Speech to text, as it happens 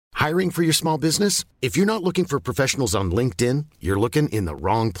Hiring for your small business? If you're not looking for professionals on LinkedIn, you're looking in the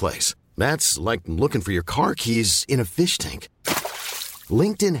wrong place. That's like looking for your car keys in a fish tank.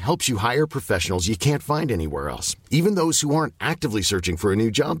 LinkedIn helps you hire professionals you can't find anywhere else, even those who aren't actively searching for a new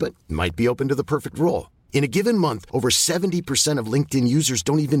job but might be open to the perfect role. In a given month, over 70% of LinkedIn users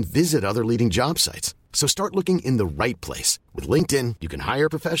don't even visit other leading job sites. So start looking in the right place. With LinkedIn, you can hire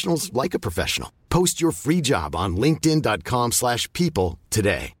professionals like a professional. Post your free job on linkedin.com/people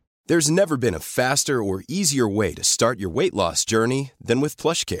today. There's never been a faster or easier way to start your weight loss journey than with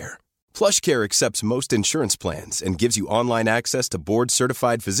PlushCare. PlushCare accepts most insurance plans and gives you online access to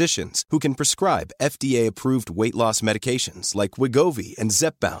board-certified physicians who can prescribe FDA-approved weight loss medications like Wegovy and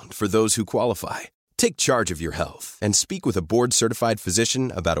Zepbound for those who qualify. Take charge of your health and speak with a board-certified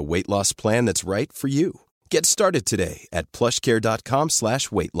physician about a weight loss plan that's right for you. Get started today at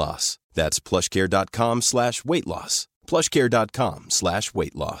plushcare.com/weight loss. That's plushcare.com/weight loss.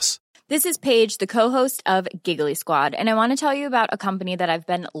 plushcare.com/weight loss. This is Paige, the co-host of Giggly Squad, and I want to tell you about a company that I've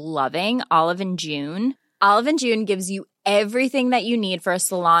been loving, Olive & June. Olive & June gives you everything that you need for a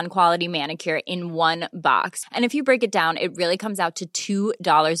salon-quality manicure in one box. And if you break it down, it really comes out to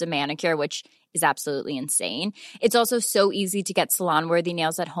 $2 a manicure, which is absolutely insane. It's also so easy to get salon-worthy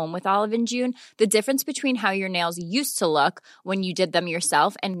nails at home with Olive & June. The difference between how your nails used to look when you did them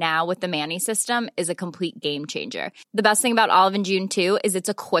yourself and now with the Mani system is a complete game changer. The best thing about Olive & June, too, is it's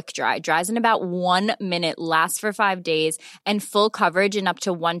a quick dry. Dries in about 1 minute, lasts for 5 days, and full coverage in up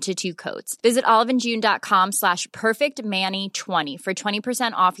to 1 to 2 coats. Visit oliveandjune.com/perfectmani20 for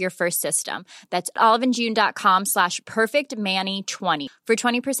 20% off your first system. That's oliveandjune.com/perfectmani20 for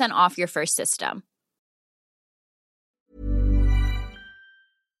 20% off your first system.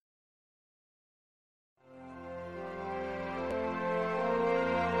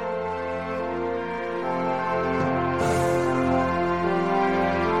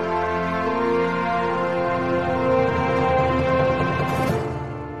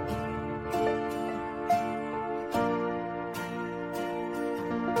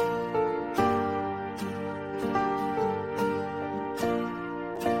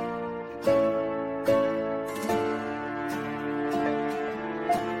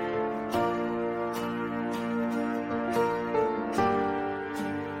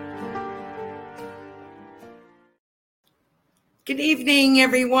 Good evening,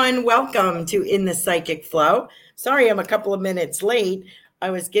 everyone. Welcome to In the Psychic Flow. Sorry, I'm a couple of minutes late. I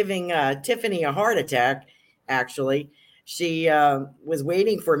was giving Tiffany a heart attack, actually. She was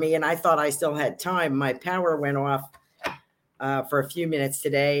waiting for me, and I thought I still had time. My power went off for a few minutes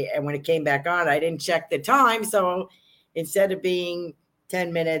today, and when it came back on, I didn't check the time. So instead of being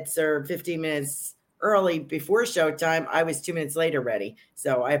 10 minutes or 15 minutes early before showtime, I was 2 minutes late already.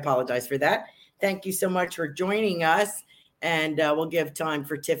 So I apologize for that. Thank you so much for joining us. And we'll give time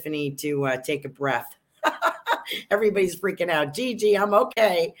for Tiffany to take a breath. Everybody's freaking out. Gigi, I'm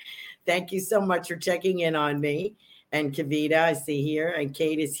okay. Thank you so much for checking in on me. And Kavita, I see here. And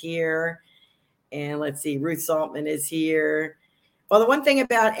Kate is here. And let's see, Ruth Saltman is here. Well, the one thing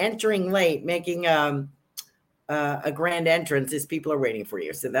about entering late, making a grand entrance, is people are waiting for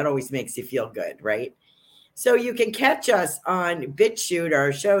you. So that always makes you feel good, right? So you can catch us on BitChute.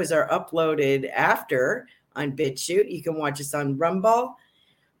 Our shows are uploaded after on BitChute. You can watch us on Rumble,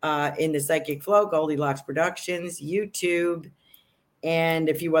 In the Psychic Flow, Goldilocks Productions, YouTube, and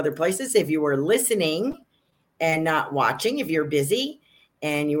a few other places. If you were listening and not watching, if you're busy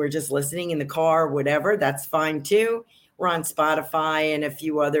and you were just listening in the car, whatever, that's fine too. We're on Spotify and a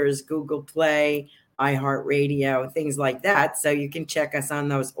few others, Google Play, iHeartRadio, things like that. So you can check us on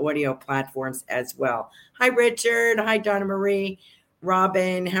those audio platforms as well. Hi, Richard. Hi, Donna Marie.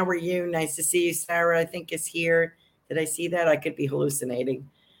 Robin, how are you? Nice to see you. Sarah, I think, is here. Did I see that? I could be hallucinating.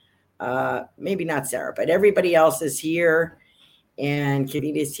 Maybe not Sarah, but everybody else is here. And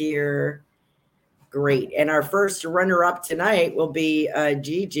Kavita's here. Great. And our first runner-up tonight will be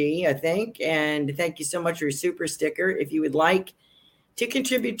Gigi, I think. And thank you so much for your super sticker. If you would like to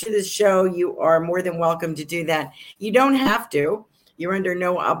contribute to this show, you are more than welcome to do that. You don't have to. You're under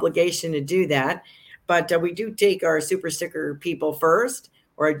no obligation to do that. But we do take our super sticker people first,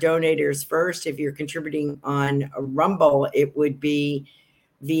 or our donators first. If you're contributing on Rumble, it would be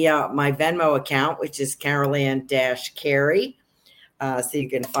via my Venmo account, which is Carolan-Carey. So you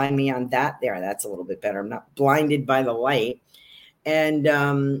can find me on that there. That's a little bit better. I'm not blinded by the light. And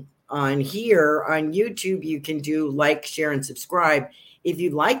on here, on YouTube, you can do like, share, and subscribe. If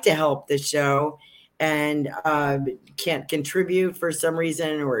you'd like to help the show and can't contribute for some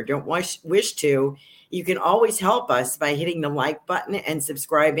reason or don't wish to, you can always help us by hitting the like button and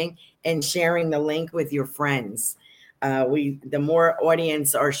subscribing and sharing the link with your friends. The more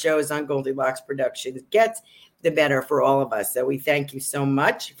audience our shows on Goldilocks Productions gets, the better for all of us. So we thank you so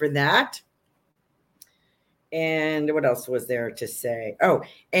much for that. And what else was there to say? Oh,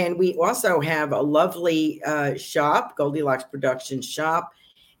 and we also have a lovely shop, Goldilocks Productions shop.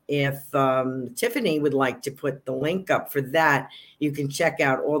 If Tiffany would like to put the link up for that, you can check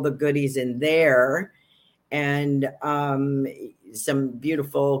out all the goodies in there and some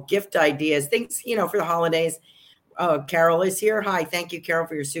beautiful gift ideas, things, for the holidays. Carol is here. Hi. Thank you, Carol,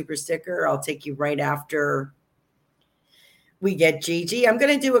 for your super sticker. I'll take you right after we get Gigi. I'm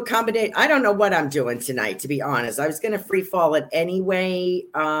going to do a combination. I don't know what I'm doing tonight, to be honest. I was going to free fall it anyway.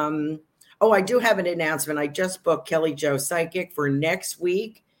 I do have an announcement. I just booked Kelly Jo Psychic for next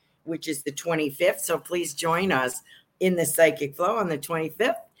week, which is the 25th. So please join us in the Psychic Flow on the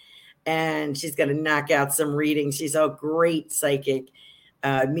 25th. And she's going to knock out some readings. She's a great psychic,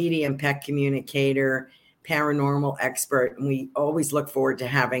 medium, pet communicator, paranormal expert. And we always look forward to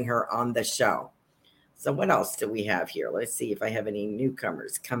having her on the show. So what else do we have here? Let's see if I have any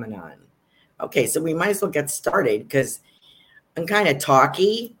newcomers coming on. Okay, so we might as well get started because I'm kind of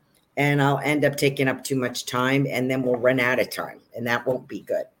talky and I'll end up taking up too much time and then we'll run out of time and that won't be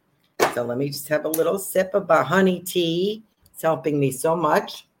good. So let me just have a little sip of my honey tea. It's helping me so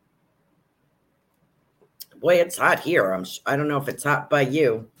much. Boy, it's hot here. I don't know if it's hot by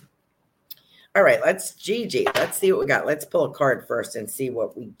you. All right, Gigi. Let's see what we got. Let's pull a card first and see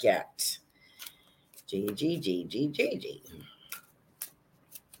what we get. Gigi.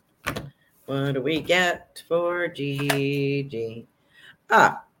 What do we get for Gigi?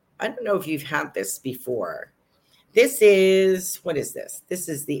 I don't know if you've had this before. What is this? This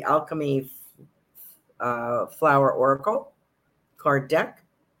is the Alchemy Flower Oracle card deck.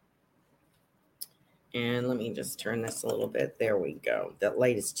 And let me just turn this a little bit. There we go. That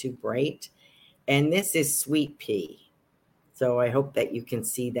light is too bright. And this is Sweet Pea. So I hope that you can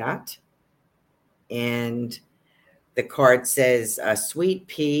see that. And the card says, Sweet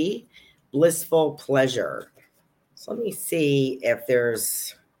Pea, Blissful Pleasure. So let me see if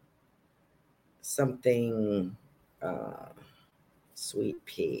there's something, Sweet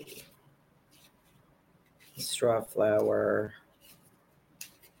Pea, Straw Flower,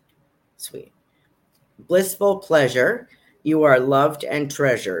 Sweet. Blissful Pleasure, you are loved and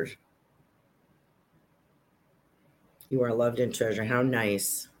treasured. You are loved and treasured. How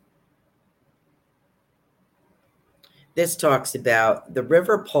nice. This talks about the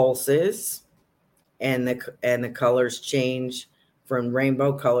river pulses and the colors change from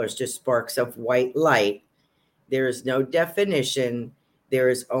rainbow colors to sparks of white light. There is no definition. There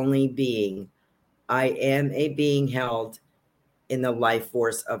is only being. I am a being held in the life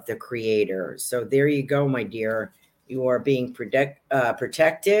force of the Creator. So there you go, my dear. You are being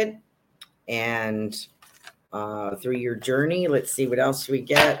protected and through your journey. Let's see what else we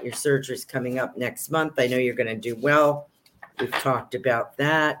get. Your surgery is coming up next month. I know you're going to do well. We've talked about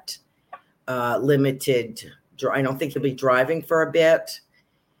that. Limited. I don't think you'll be driving for a bit.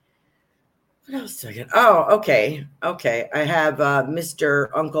 What else do I get? Oh, okay. I have Mr.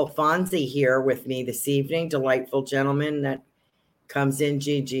 Uncle Fonzie here with me this evening. Delightful gentleman that comes in,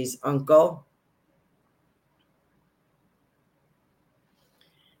 Gigi's uncle.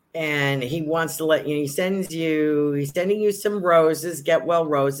 And he wants to let you, he's sending you some roses, get well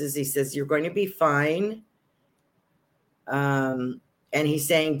roses. He says, you're going to be fine. And he's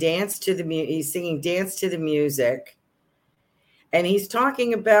saying, he's singing Dance to the Music. And he's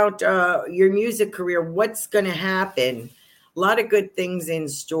talking about your music career, what's going to happen. A lot of good things in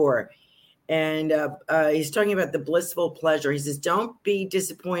store. And he's talking about the blissful pleasure. He says, don't be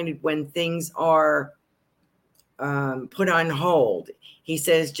disappointed when things are put on hold. He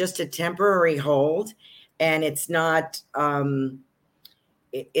says just a temporary hold, and it's not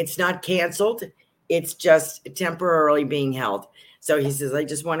canceled. It's just temporarily being held. So he says, I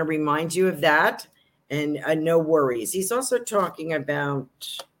just want to remind you of that, and no worries. He's also talking about,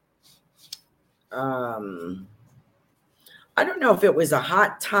 I don't know if it was a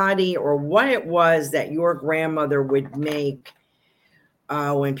hot toddy or what it was that your grandmother would make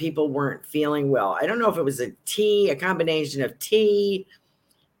when people weren't feeling well. I don't know if it was a combination of tea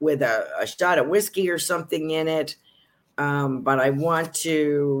with a shot of whiskey or something in it. But I want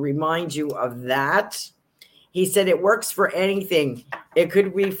to remind you of that. He said it works for anything. It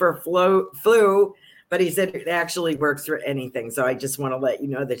could be for flu, but he said it actually works for anything. So I just want to let you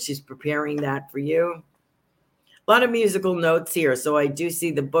know that she's preparing that for you. A lot of musical notes here. So I do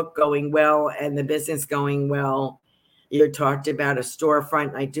see the book going well and the business going well. You talked about a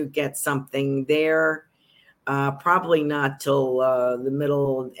storefront. I do get something there. Probably not till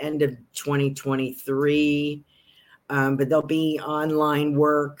the end of 2023. but there'll be online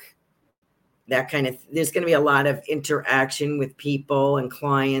work, that kind of, there's going to be a lot of interaction with people and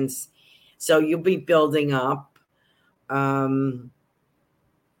clients. So you'll be building up, why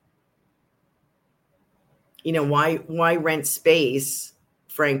rent space,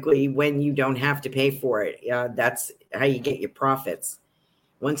 frankly, when you don't have to pay for it? That's how you get your profits.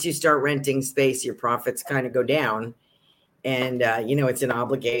 Once you start renting space, your profits kind of go down, and it's an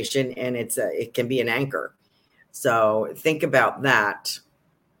obligation, and it can be an anchor. So think about that.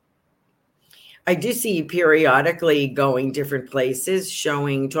 I do see you periodically going different places,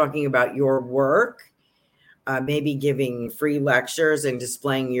 talking about your work, maybe giving free lectures and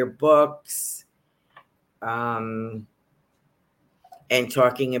displaying your books, and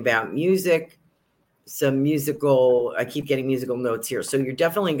talking about music, I keep getting musical notes here. So you're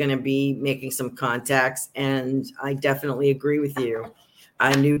definitely going to be making some contacts, and I definitely agree with you.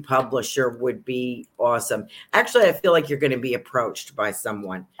 A new publisher would be awesome. Actually, I feel like you're going to be approached by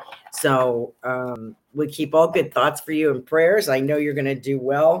someone. So we keep all good thoughts for you and prayers. I know you're going to do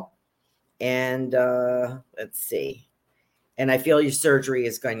well. And let's see. And I feel your surgery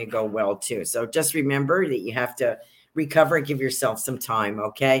is going to go well too. So just remember that you have to recover and give yourself some time.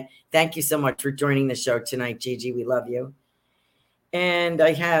 Okay. Thank you so much for joining the show tonight, Gigi. We love you. And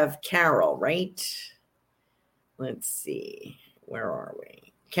I have Carol, right? Let's see. Where are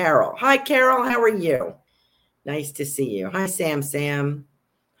we? Carol. Hi, Carol. How are you? Nice to see you. Hi, Sam.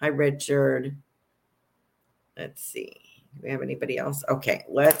 Hi, Richard. Let's see. Do we have anybody else? Okay,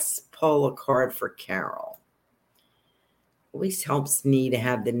 let's pull a card for Carol. Always helps me to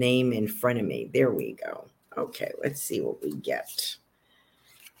have the name in front of me. There we go. Okay, let's see what we get.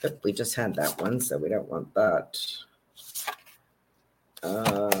 We just had that one, so we don't want that.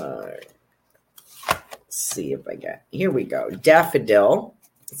 See if I get, here we go. Daffodil.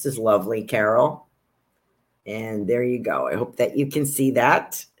 This is lovely, Carol. And there you go. I hope that you can see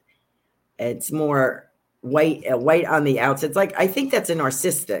that. It's more white on the outside. It's like, I think that's a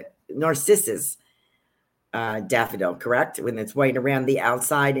narcissus daffodil, correct? When it's white around the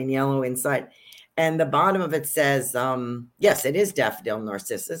outside and yellow inside. And the bottom of it says, yes, it is daffodil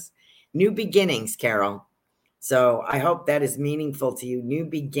narcissus. New beginnings, Carol. So I hope that is meaningful to you. New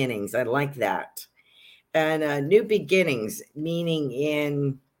beginnings. I like that. And new beginnings, meaning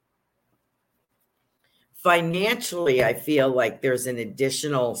in financially, I feel like there's an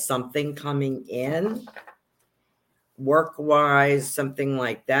additional something coming in, work-wise, something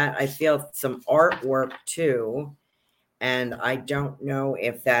like that. I feel some artwork too, and I don't know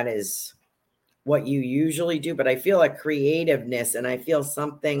if that is what you usually do, but I feel a creativeness, and I feel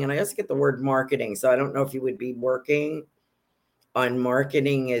something, and I also get the word marketing, so I don't know if you would be working on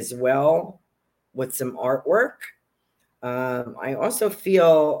marketing as well with some artwork. I also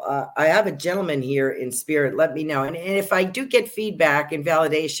feel I have a gentleman here in spirit. Let me know. And if I do get feedback and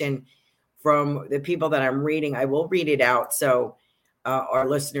validation from the people that I'm reading, I will read it out so our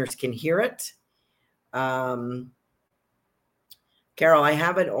listeners can hear it. Carol, I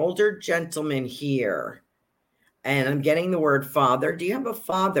have an older gentleman here, and I'm getting the word father. Do you have a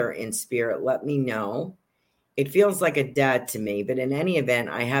father in spirit? Let me know. It feels like a dad to me, but in any event,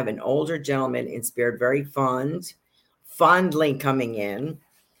 I have an older gentleman in spirit, very fondly coming in,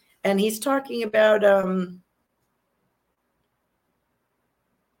 and he's talking about and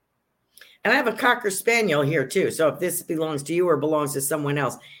I have a Cocker Spaniel here too, so if this belongs to you or belongs to someone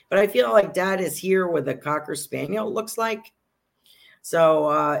else, but I feel like Dad is here with a Cocker Spaniel, it looks like. So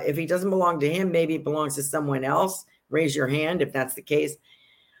if he doesn't belong to him, maybe it belongs to someone else. Raise your hand if that's the case.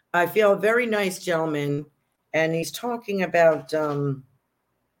 I feel a very nice gentleman, and he's talking about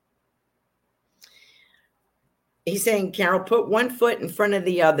he's saying, Carol, put one foot in front of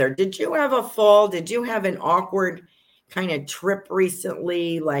the other. Did you have a fall? Did you have an awkward kind of trip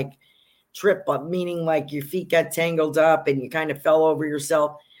recently? Like trip up, meaning like your feet got tangled up and you kind of fell over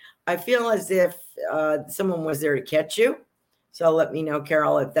yourself. I feel as if someone was there to catch you. So let me know,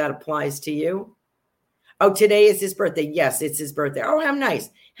 Carol, if that applies to you. Oh, today is his birthday. Yes, it's his birthday. Oh, how nice.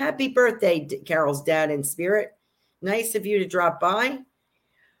 Happy birthday, Carol's dad in spirit. Nice of you to drop by.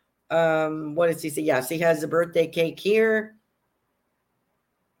 What does he say? Yes, he has a birthday cake here.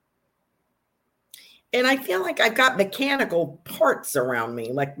 And I feel like I've got mechanical parts around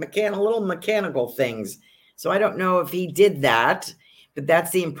me, like little mechanical things. So I don't know if he did that, but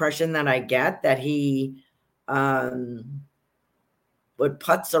that's the impression that I get, that he would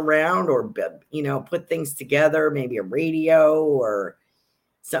putz around or, put things together, maybe a radio or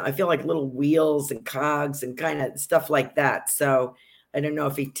so. I feel like little wheels and cogs and kind of stuff like that. So I don't know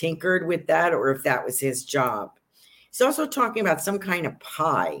if he tinkered with that or if that was his job. He's also talking about some kind of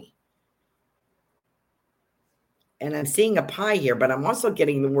pie. And I'm seeing a pie here, but I'm also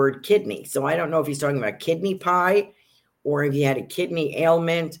getting the word kidney. So I don't know if he's talking about kidney pie or if he had a kidney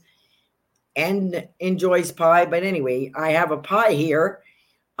ailment and enjoys pie. But anyway, I have a pie here.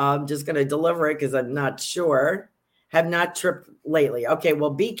 I'm just going to deliver it because I'm not sure. Have not tripped lately. Okay, well,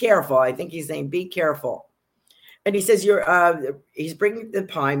 be careful. I think he's saying be careful. And he says he's bringing the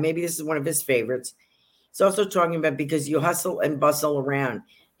pie. Maybe this is one of his favorites. He's also talking about because you hustle and bustle around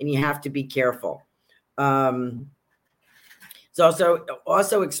and you have to be careful. It's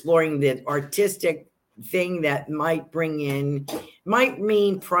also exploring the artistic thing that might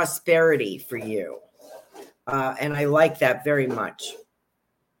mean prosperity for you. And I like that very much.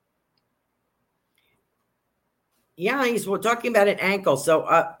 Yeah, we're talking about an ankle. So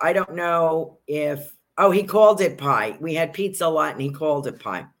I don't know if, he called it pie. We had pizza a lot and he called it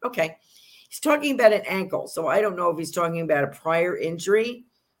pie. Okay. He's talking about an ankle. So I don't know if he's talking about a prior injury.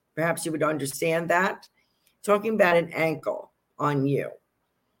 Perhaps you would understand that. Talking about an ankle on you.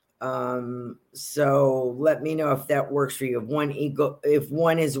 So let me know if that works for you. If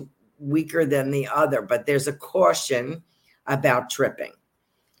one is weaker than the other, but there's a caution about tripping.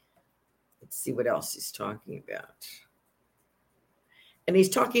 Let's see what else he's talking about. And he's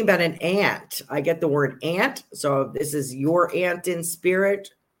talking about an aunt. I get the word aunt. So this is your aunt in spirit,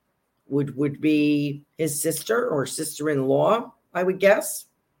 would be his sister or sister-in-law, I would guess.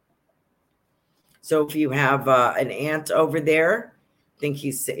 So if you have an aunt over there, I think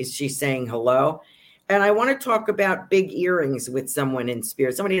she's saying hello. And I want to talk about big earrings with someone in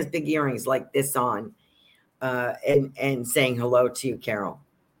spirit. Somebody has big earrings like this on and saying hello to you, Carol.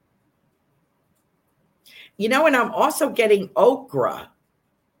 And I'm also getting okra.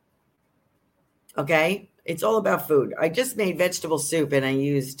 Okay. It's all about food. I just made vegetable soup and I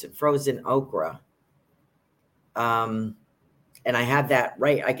used frozen okra. And I have that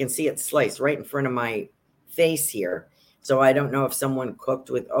right. I can see it sliced right in front of my face here. So I don't know if someone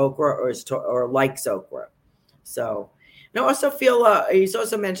cooked with okra or likes okra. So, and I also feel he's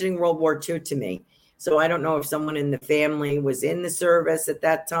also mentioning World War II to me. So I don't know if someone in the family was in the service at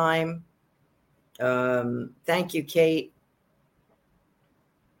that time. Thank you, Kate.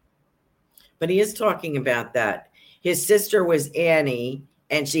 But he is talking about that. His sister was Annie,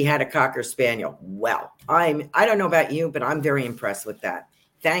 and she had a Cocker Spaniel. Well, I don't know about you, but I'm very impressed with that.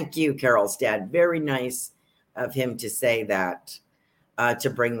 Thank you, Carol's dad. Very nice of him to say that, to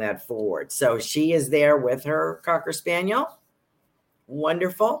bring that forward. So she is there with her Cocker Spaniel.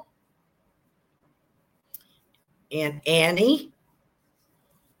 Wonderful. And Annie.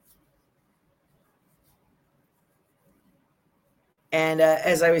 And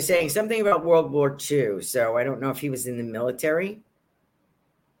as I was saying, something about World War II. So I don't know if he was in the military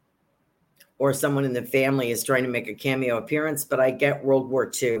or someone in the family is trying to make a cameo appearance, but I get World War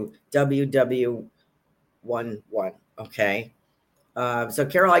II, WW11. Okay. So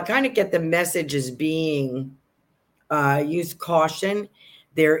Carol, I kind of get the message as being use caution.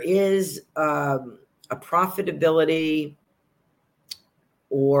 There is a profitability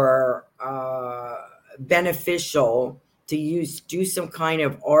or beneficial to do some kind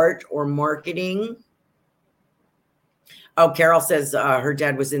of art or marketing. Oh, Carol says her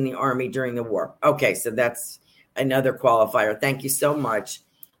dad was in the Army during the war. Okay, so that's another qualifier. Thank you so much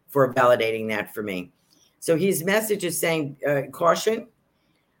for validating that for me. So his message is saying caution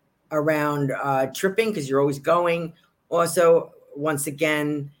around tripping because you're always going. Also, once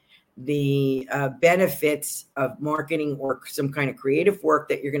again, the benefits of marketing or some kind of creative work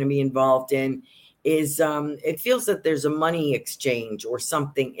that you're going to be involved in is it feels that there's a money exchange or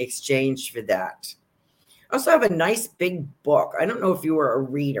something exchanged for that. I also have a nice big book. I don't know if you are a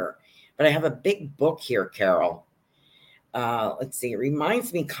reader, but I have a big book here, Carol. Let's see. It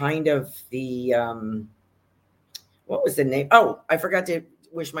reminds me kind of the, what was the name? Oh, I forgot to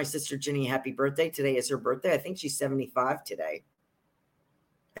wish my sister Ginny happy birthday. Today is her birthday. I think she's 75 today.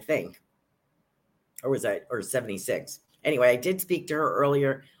 I think. Or 76. Anyway, I did speak to her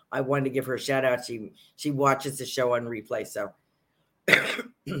earlier. I wanted to give her a shout out. She watches the show on replay. So,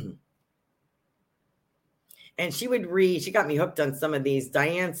 and she would read, she got me hooked on some of these,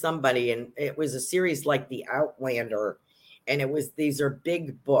 Diane somebody, and it was a series like The Outlander. And these are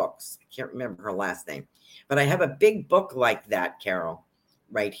big books. I can't remember her last name, but I have a big book like that, Carol,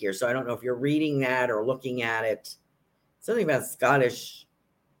 right here. So I don't know if you're reading that or looking at it. Something about Scottish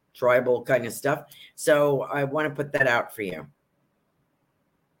tribal kind of stuff. So I want to put that out for you.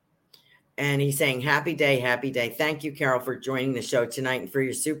 And he's saying, happy day, happy day. Thank you, Carol, for joining the show tonight and for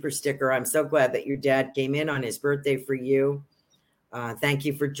your super sticker. I'm so glad that your dad came in on his birthday for you. Thank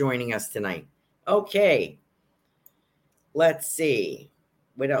you for joining us tonight. Okay. Let's see.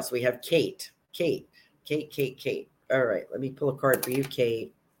 What else? We have Kate. Kate, Kate. All right, let me pull a card for you,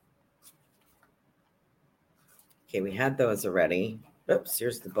 Kate. Okay, we had those already. Oops,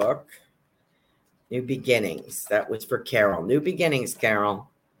 here's the book. New Beginnings. That was for Carol. New Beginnings, Carol.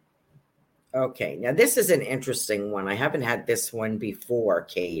 Okay, now this is an interesting one. I haven't had this one before,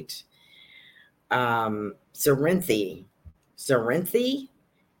 Kate. Cerinthe.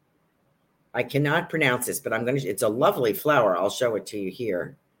 I cannot pronounce this, but it's a lovely flower. I'll show it to you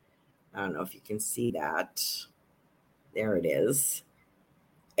here. I don't know if you can see that. There it is.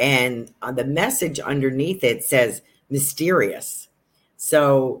 And on the message underneath it says mysterious.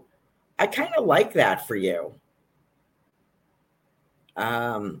 So I kind of like that for you.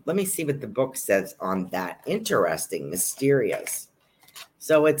 Let me see what the book says on that. Interesting, mysterious.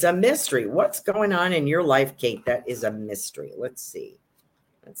 So it's a mystery. What's going on in your life, Kate? That is a mystery. Let's see.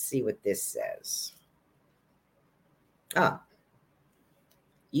 Let's see what this says.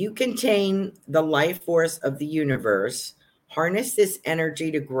 You contain the life force of the universe. Harness this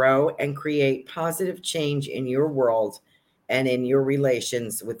energy to grow and create positive change in your world and in your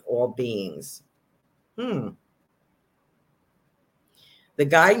relations with all beings. The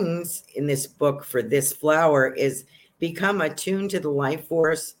guidance in this book for this flower is become attuned to the life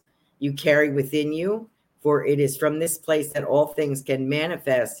force you carry within you, for it is from this place that all things can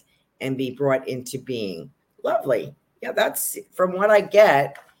manifest and be brought into being. Lovely. Yeah, that's from what I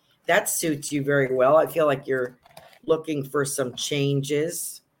get, that suits you very well. I feel like you're looking for some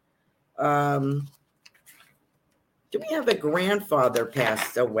changes. Do we have a grandfather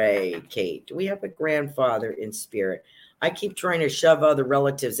passed away, Kate? Do we have a grandfather in spirit? I keep trying to shove other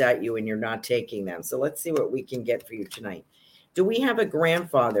relatives at you and you're not taking them. So let's see what we can get for you tonight. Do we have a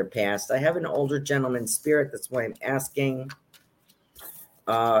grandfather passed? I have an older gentleman spirit. That's why I'm asking.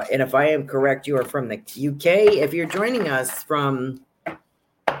 And if I am correct, you are from the UK. If you're joining us from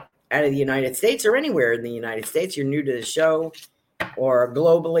out of the United States or anywhere in the United States, you're new to the show or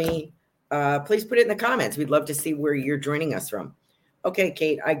globally, please put it in the comments. We'd love to see where you're joining us from. Okay,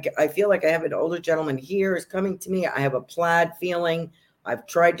 Kate, I feel like I have an older gentleman here is coming to me. I have a plaid feeling. I've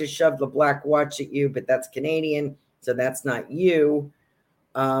tried to shove the black watch at you, but that's Canadian, so that's not you.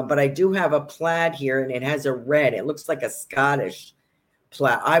 But I do have a plaid here, and it has a red. It looks like a Scottish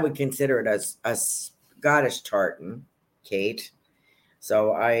plaid. I would consider it a Scottish tartan, Kate.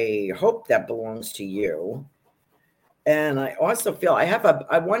 So I hope that belongs to you. And I also feel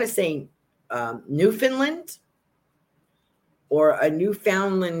I want to say Newfoundland or a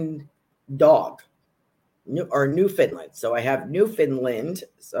Newfoundland dog or Newfoundland. So I have Newfoundland.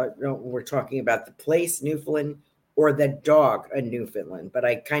 So we're talking about the place, Newfoundland, or the dog, a Newfoundland. But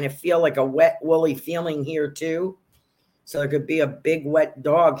I kind of feel like a wet, woolly feeling here too. So there could be a big, wet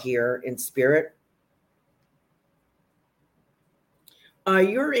dog here in spirit.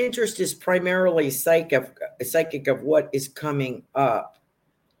 Your interest is primarily psychic of what is coming up.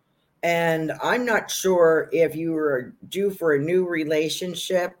 And I'm not sure if you are due for a new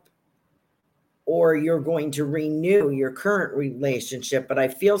relationship or you're going to renew your current relationship, but I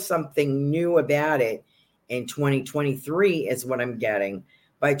feel something new about it in 2023 is what I'm getting.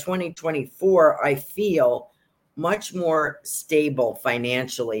 By 2024, I feel much more stable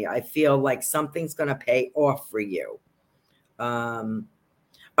financially. I feel like something's going to pay off for you.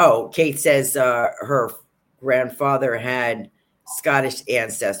 Kate says her grandfather had Scottish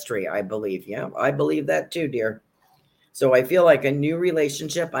ancestry, I believe. Yeah, I believe that too, dear. So I feel like a new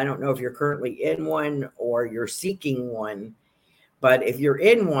relationship. I don't know if you're currently in one or you're seeking one, but if you're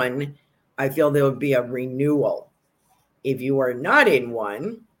in one, I feel there will be a renewal. If you are not in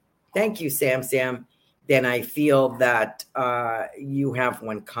one, thank you, Sam, then I feel that you have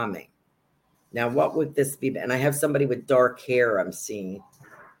one coming. Now, what would this be? And I have somebody with dark hair I'm seeing.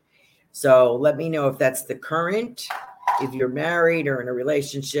 So let me know if that's the current, if you're married or in a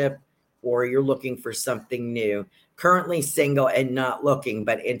relationship, or you're looking for something new. Currently single and not looking,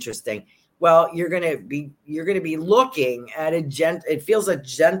 but interesting. Well, you're gonna be looking at it feels a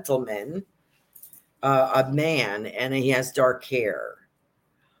gentleman, a man, and he has dark hair.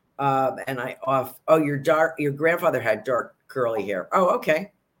 Your grandfather had dark curly hair. Oh,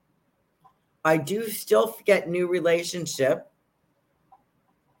 okay. I do still get new relationship.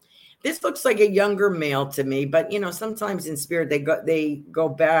 This looks like a younger male to me, but sometimes in spirit they go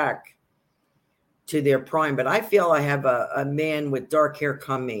back to their prime. But I feel I have a man with dark hair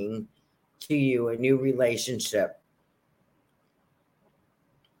coming to you, a new relationship.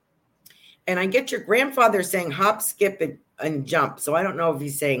 And I get your grandfather saying hop, skip, and jump. So I don't know if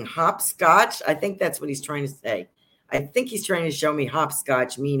he's saying hopscotch. I think that's what he's trying to say. I think he's trying to show me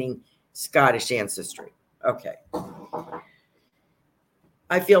hopscotch, meaning Scottish ancestry. Okay.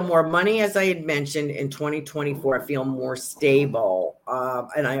 I feel more money, as I had mentioned, in 2024. I feel more stable.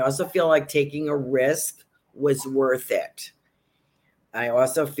 And I also feel like taking a risk was worth it. I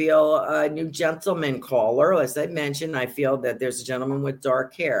also feel a new gentleman caller. As I mentioned, I feel that there's a gentleman with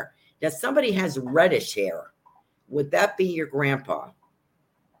dark hair. Now, somebody has reddish hair. Would that be your grandpa?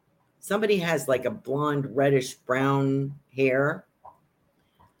 Somebody has like a blonde, reddish brown hair.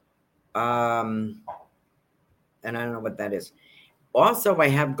 And I don't know what that is. Also, I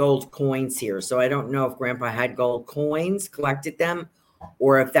have gold coins here, so I don't know if Grandpa had gold coins, collected them,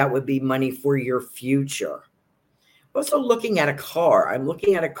 or if that would be money for your future. Also looking at a car. I'm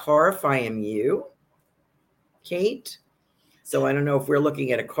looking at a car if I am you, Kate. So I don't know if we're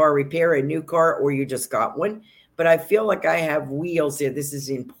looking at a car repair, a new car, or you just got one. But I feel like I have wheels here. This is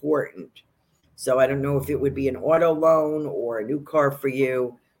important. So I don't know if it would be an auto loan or a new car for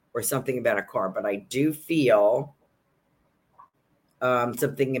you or something about a car. But I do feel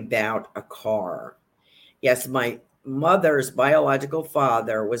something about a car. Yes, my mother's biological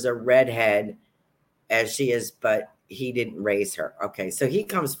father was a redhead, as she is, but he didn't raise her. Okay, so he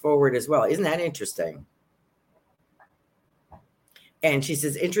comes forward as well. Isn't that interesting? And she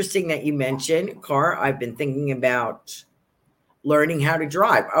says, interesting that you mentioned car. I've been thinking about learning how to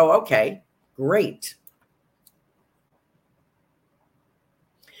drive. Oh, okay, great.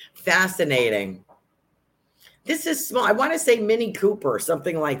 Fascinating. This is small. I want to say Mini Cooper,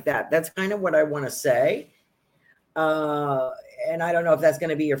 something like that. That's kind of what I want to say. And I don't know if that's going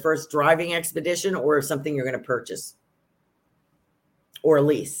to be your first driving expedition or something you're going to purchase or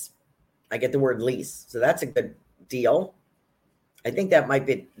lease. I get the word lease. So that's a good deal. I think that might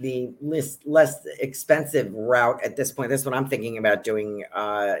be the less expensive route at this point. That's what I'm thinking about doing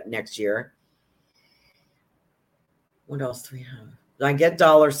next year. What else do we have? I get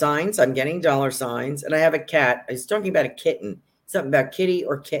dollar signs. I'm getting dollar signs. And I have a cat. I was talking about a kitten. Something about kitty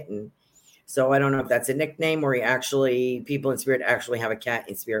or kitten. So I don't know if that's a nickname or people in spirit actually have a cat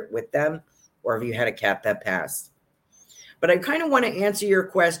in spirit with them, or if you had a cat that passed. But I kind of want to answer your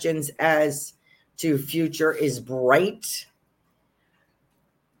questions as to future is bright.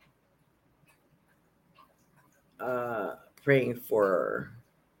 Praying for...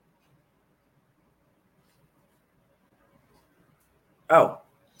 Oh,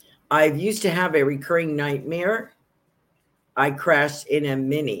 I used to have a recurring nightmare. I crashed in a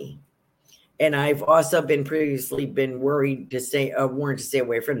Mini. And I've also previously been warned to stay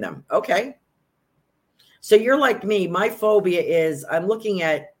away from them. Okay. So you're like me. My phobia is I'm looking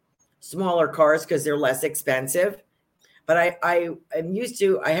at smaller cars because they're less expensive. But I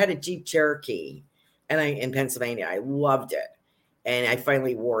had a Jeep Cherokee in Pennsylvania. I loved it. And I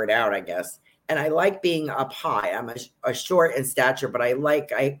finally wore it out, I guess. And I like being up high. I'm a short in stature, but I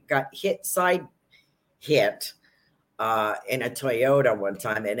got side hit in a Toyota one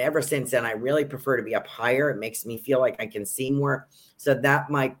time. And ever since then, I really prefer to be up higher. It makes me feel like I can see more. So that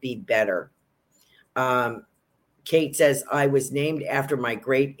might be better. Kate says, I was named after my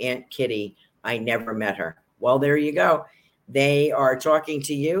great Aunt Kitty. I never met her. Well, there you go. They are talking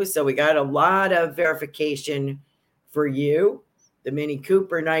to you. So we got a lot of verification for you. The Mini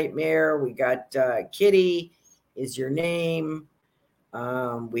Cooper nightmare. We got Kitty is your name.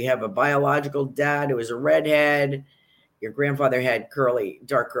 We have a biological dad who is a redhead. Your grandfather had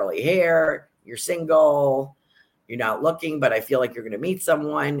dark curly hair. You're single. You're not looking, but I feel like you're going to meet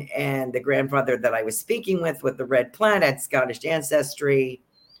someone. And the grandfather that I was speaking with the red planet, Scottish ancestry.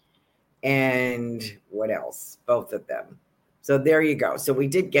 And what else? Both of them. So there you go. So we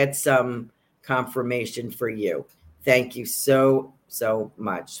did get some confirmation for you. Thank you so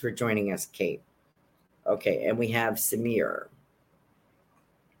much for joining us, Kate. Okay, and we have Samir.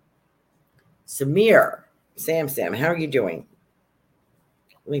 Sam, how are you doing?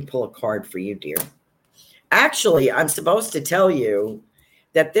 Let me pull a card for you, dear. Actually, I'm supposed to tell you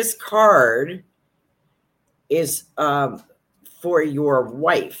that this card is for your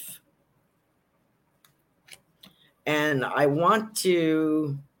wife. And I want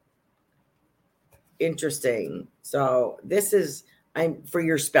to... Interesting. So this is for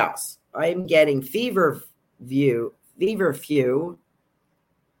your spouse. I'm getting fever few.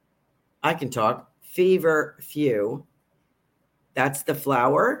 I can talk. Fever few. That's the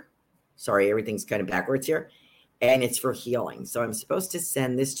flower. Sorry, everything's kind of backwards here. And it's for healing. So I'm supposed to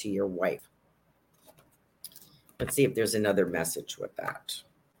send this to your wife. Let's see if there's another message with that.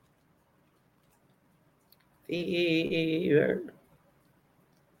 Fever.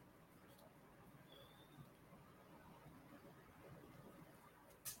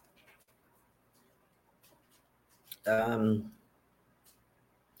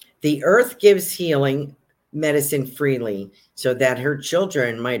 The earth gives healing. medicine freely so that her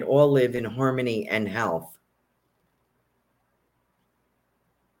children might all live in harmony and health.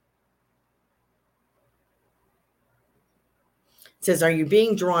 It says, are you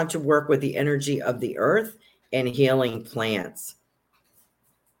being drawn to work with the energy of the earth and healing plants?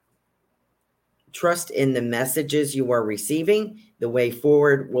 Trust in the messages you are receiving. The way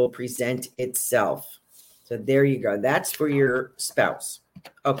forward will present itself. So there you go. That's for your spouse.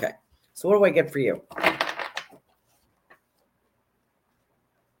 Okay. So what do I get for you?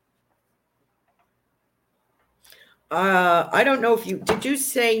 I don't know if did you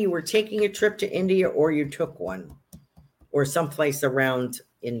say you were taking a trip to India or you took one or someplace around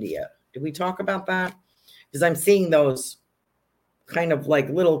India? Did we talk about that? Because I'm seeing those kind of like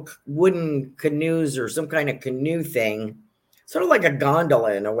little wooden canoes or some kind of canoe thing, sort of like a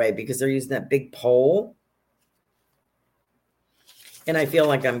gondola in a way, because they're using that big pole. And I feel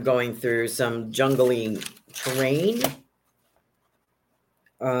like I'm going through some jungly terrain.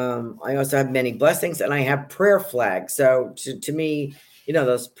 I also have many blessings and I have prayer flags. So to me,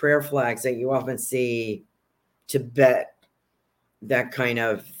 those prayer flags that you often see Tibet, that kind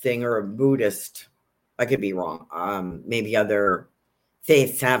of thing, or a Buddhist, I could be wrong. Maybe other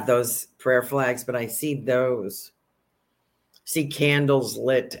faiths have those prayer flags, but I see those. See candles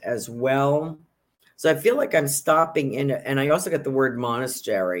lit as well. So I feel like I'm stopping in, and I also got the word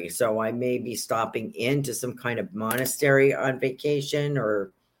monastery. So I may be stopping into some kind of monastery on vacation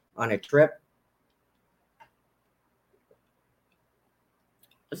or on a trip.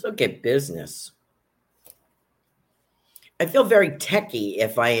 Let's look at business. I feel very techie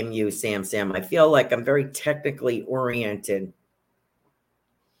if I am you, Sam. I feel like I'm very technically oriented.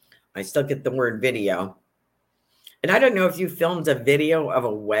 I still get the word video. And I don't know if you filmed a video of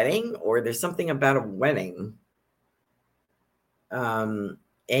a wedding or there's something about a wedding. And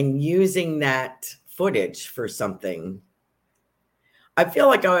using that footage for something. I feel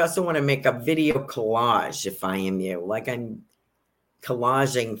like I also want to make a video collage if I am you. Like I'm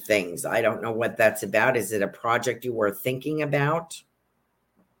collaging things. I don't know what that's about. Is it a project you were thinking about?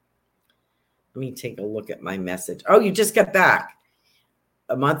 Let me take a look at my message. Oh, you just got back.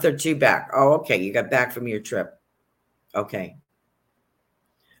 A month or two back. Oh, okay. You got back from your trip. Okay.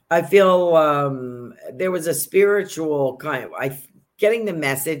 I feel there was a spiritual kind of, getting the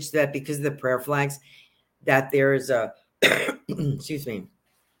message that because of the prayer flags, that there's a, excuse me,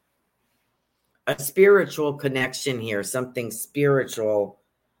 a spiritual connection here, something spiritual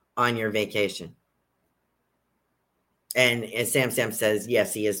on your vacation. And as Sam says,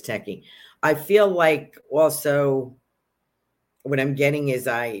 yes, he is techie. I feel like also what I'm getting is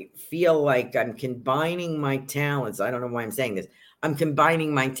I feel like I'm combining my talents. I don't know why I'm saying this. I'm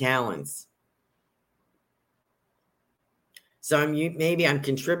combining my talents. So maybe I'm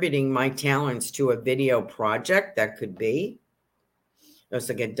contributing my talents to a video project. That could be. I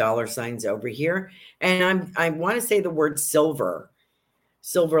also get dollar signs over here. And I want to say the word silver.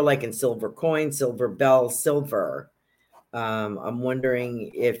 Silver like in silver coin, silver bell, silver. I'm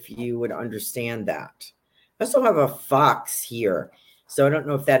wondering if you would understand that. I also have a fox here. So I don't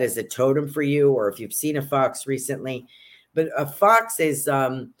know if that is a totem for you or if you've seen a fox recently. But a fox is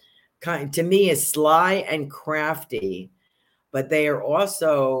to me is sly and crafty, but they are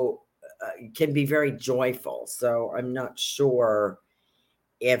also can be very joyful. So I'm not sure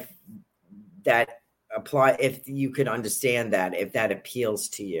if that apply, if you could understand that, if that appeals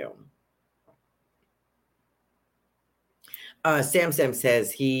to you. Sam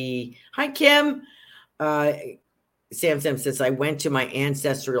says hi Kim. Sam says, I went to my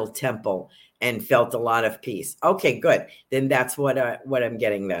ancestral temple and felt a lot of peace. Okay, good. Then that's what I'm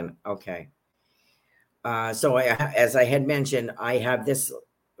getting then. Okay. So as I had mentioned, I have this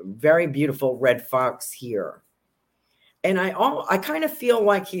very beautiful red fox here. And I kind of feel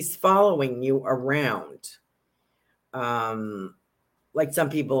like he's following you around. Like some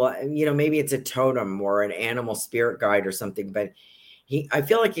people, maybe it's a totem or an animal spirit guide or something, but I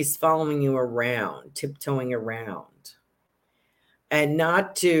feel like he's following you around, tiptoeing around. And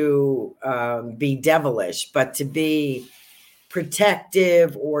not to be devilish, but to be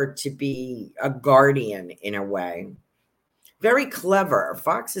protective or to be a guardian in a way. Very clever.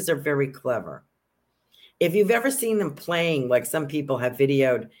 Foxes are very clever. If you've ever seen them playing, like some people have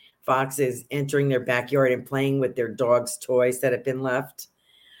videoed foxes entering their backyard and playing with their dog's toys that have been left,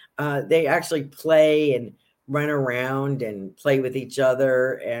 they actually play and run around and play with each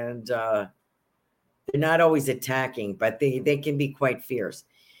other. And they're not always attacking, but they can be quite fierce.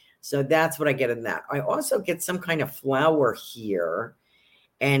 So that's what I get in that. I also get some kind of flower here,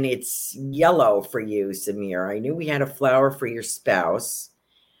 and it's yellow for you, Samir. I knew we had a flower for your spouse,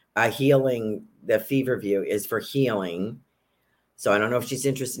 a healing. The fever view is for healing. So I don't know if she's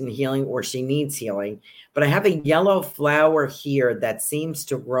interested in healing or she needs healing. But I have a yellow flower here that seems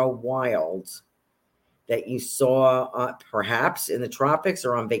to grow wild that you saw perhaps in the tropics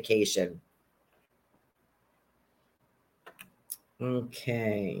or on vacation.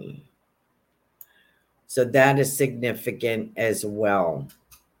 Okay. So that is significant as well.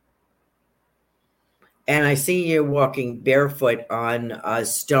 And I see you walking barefoot on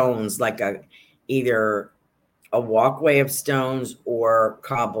stones, like either a walkway of stones or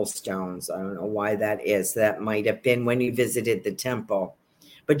cobblestones. I don't know why that is. That might have been when you visited the temple.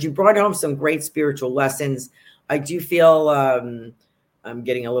 But you brought home some great spiritual lessons. I do feel I'm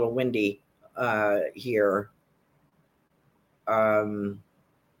getting a little windy here.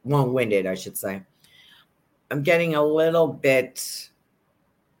 Long-winded, I should say. I'm getting a little bit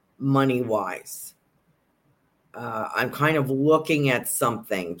money-wise. I'm kind of looking at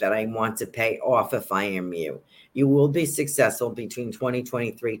something that I want to pay off if I am you. You will be successful between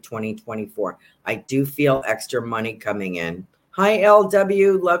 2023, 2024. I do feel extra money coming in. Hi,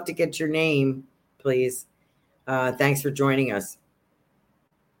 LW. Love to get your name, please. Thanks for joining us.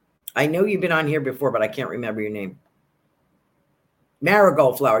 I know you've been on here before, but I can't remember your name.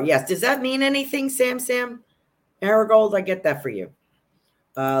 Marigold flower. Yes. Does that mean anything, Sam? Marigold, I get that for you.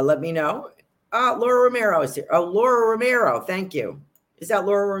 Let me know. Laura Romero is here. Oh, Laura Romero. Thank you. Is that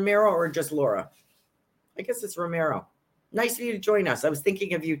Laura Romero or just Laura? I guess it's Romero. Nice of you to join us. I was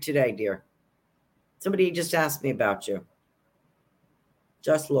thinking of you today, dear. Somebody just asked me about you.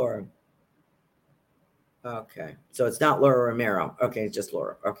 Just Laura. Okay. So it's not Laura Romero. Okay, it's just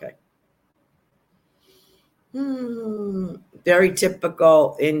Laura. Okay. Very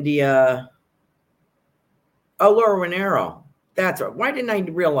typical India. Oh, Laura Romero. That's right. Why didn't I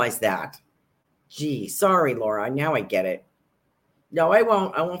realize that? Gee, sorry, Laura. Now I get it. No, I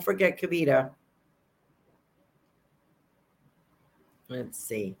won't. I won't forget Kavita. Let's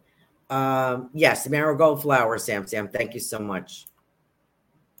see. Yes, marigold flower, Sam. Thank you so much.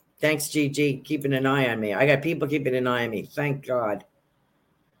 Thanks, Gigi. Keeping an eye on me. I got people keeping an eye on me. Thank God.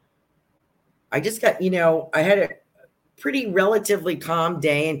 I just got, I had a pretty relatively calm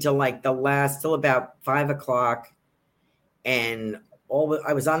day until till about 5 o'clock. And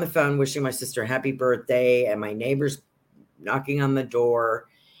I was on the phone wishing my sister happy birthday and my neighbors knocking on the door.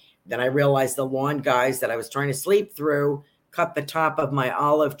 Then I realized the lawn guys that I was trying to sleep through cut the top of my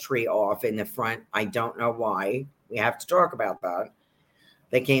olive tree off in the front. I don't know why. We have to talk about that.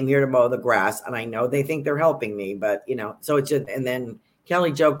 They came here to mow the grass, and I know they think they're helping me, but so it's just, and then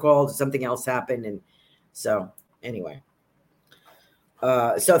Kelly Jo called, something else happened. And so anyway,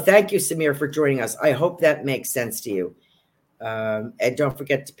 so thank you, Samir, for joining us. I hope that makes sense to you. And don't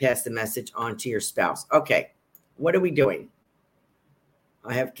forget to pass the message on to your spouse. Okay. What are we doing?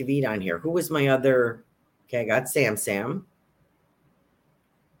 I have Kavita on here. Who was my other? Okay. I got Sam.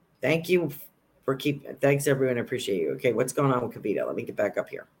 Thank you for thanks everyone. I appreciate you. Okay. What's going on with Kavita? Let me get back up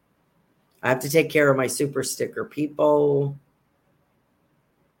here. I have to take care of my super sticker people.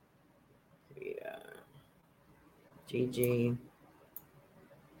 Kavita. Gigi.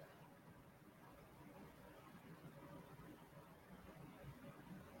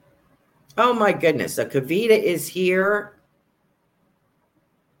 Oh my goodness. So Kavita is here.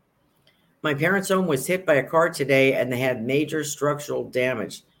 My parents' home was hit by a car today and they had major structural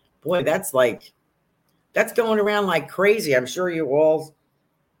damage. Boy, that's going around like crazy. I'm sure you all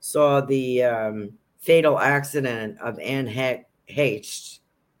saw the fatal accident of Anne Hecht.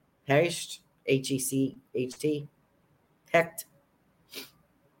 H-E-C-H-T. Hecht.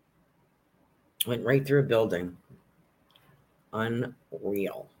 Went right through a building.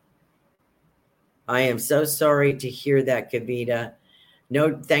 Unreal. I am so sorry to hear that, Kavita.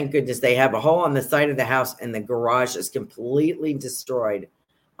 No, thank goodness they have a hole on the side of the house and the garage is completely destroyed.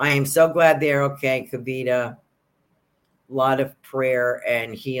 I am so glad they're okay, Kavita. A lot of prayer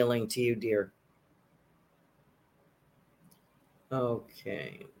and healing to you, dear.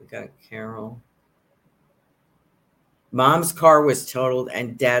 Okay, we got Carol. Mom's car was totaled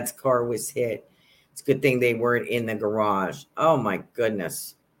and Dad's car was hit. It's a good thing they weren't in the garage. Oh my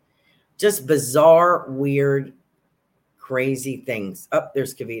goodness. Just bizarre, weird, crazy things. Oh,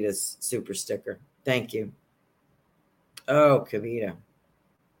 there's Kavita's super sticker. Thank you. Oh, Kavita.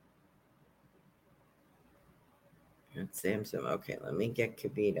 That's Samsung. Okay, let me get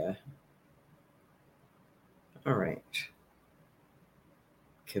Kavita. All right.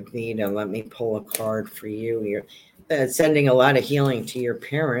 Kavita, let me pull a card for you. You're sending a lot of healing to your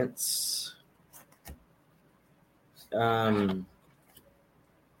parents.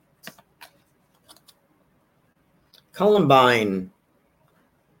 Columbine.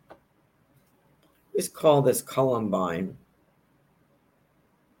 just call this Columbine.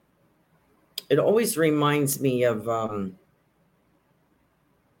 It always reminds me of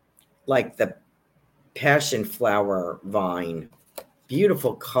like the passion flower vine.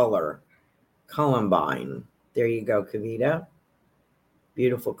 Beautiful color. Columbine. There you go, Kavita.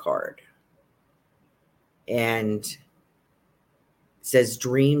 Beautiful card. And it says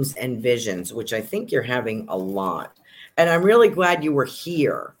dreams and visions, which I think you're having a lot. And I'm really glad you were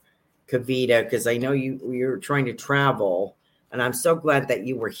here, Kavita, because I know you're trying to travel. And I'm so glad that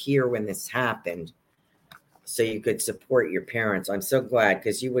you were here when this happened so you could support your parents. I'm so glad,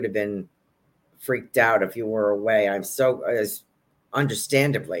 because you would have been freaked out if you were away.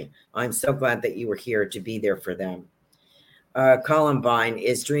 Understandably, I'm so glad that you were here to be there for them. Columbine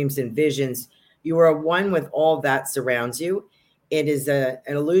is dreams and visions. You are one with all that surrounds you. It is an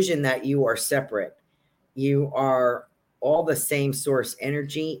illusion that you are separate. You are all the same source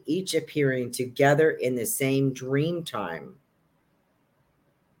energy, each appearing together in the same dream time.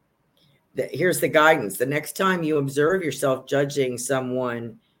 Here's the guidance. The next time you observe yourself judging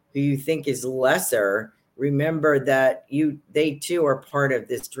someone who you think is lesser, remember that they too are part of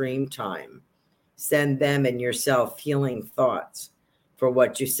this dream time. Send them and yourself healing thoughts, for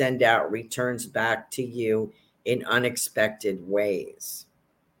what you send out returns back to you in unexpected ways.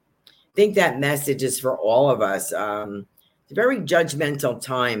 I think that message is for all of us. It's a very judgmental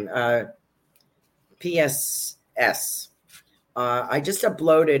time. PSS. I just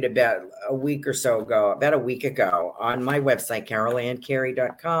uploaded about a week ago on my website,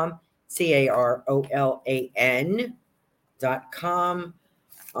 carolancarey.com, CAROLAN.com,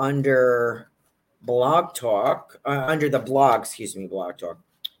 under Blog Talk, under the blog, Blog Talk,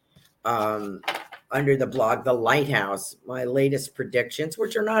 under the blog, The Lighthouse, my latest predictions,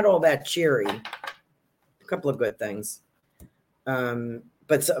 which are not all that cheery, a couple of good things, but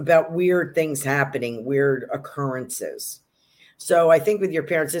it's about weird things happening, weird occurrences. So I think with your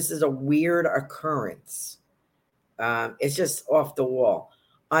parents, this is a weird occurrence. It's just off the wall.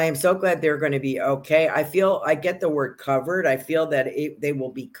 I am so glad they're going to be okay. I get the word covered. I feel that they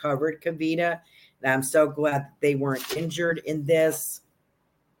will be covered, Kavita. And I'm so glad that they weren't injured in this.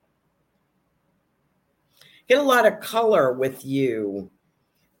 Get a lot of color with you.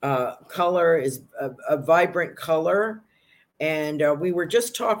 Color is a vibrant color. And we were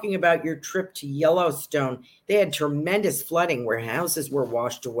just talking about your trip to Yellowstone. They had tremendous flooding where houses were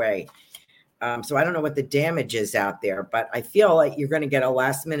washed away. So I don't know what the damage is out there, but I feel like you're going to get a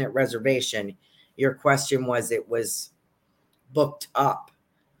last minute reservation. Your question was, it was booked up.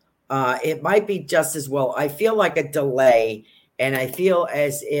 It might be just as well. I feel like a delay, and I feel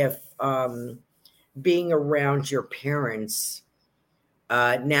as if being around your parents,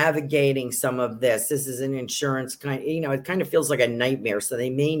 navigating some of this is an insurance it kind of feels like a nightmare. So they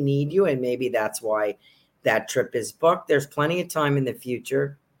may need you, and maybe that's why that trip is booked. There's plenty of time in the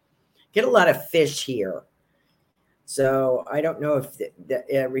future. Get a lot of fish here. So I don't know if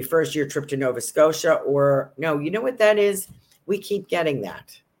it refers to your trip to Nova Scotia or no. You know what that is? We keep getting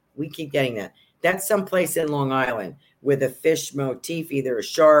that. That's someplace in Long Island with a fish motif, either a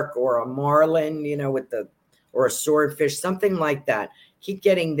shark or a marlin, or a swordfish, something like that. Keep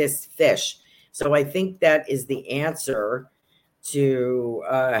getting this fish. So I think that is the answer to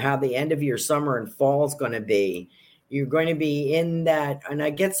how the end of your summer and fall is going to be. You're going to be in that, and I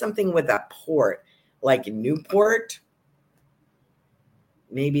get something with a port, like Newport.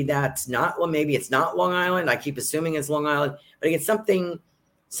 Maybe it's not Long Island. I keep assuming it's Long Island, but I get something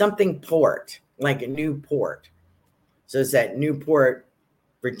port, like a Newport. So is that Newport,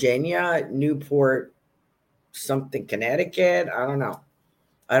 Virginia, Newport, something, Connecticut? I don't know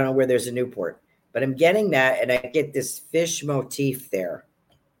where there's a Newport, but I'm getting that, and I get this fish motif there.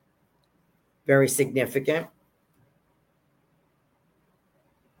 Very significant.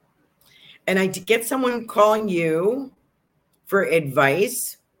 And I get someone calling you for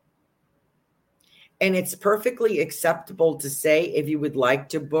advice, and it's perfectly acceptable to say, if you would like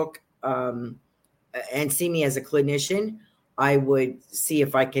to book and see me as a clinician, I would see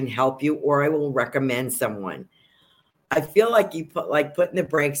if I can help you, or I will recommend someone. I feel like you putting the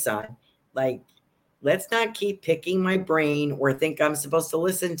brakes on, like, let's not keep picking my brain or think I'm supposed to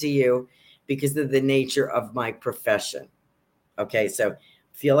listen to you because of the nature of my profession. Okay, so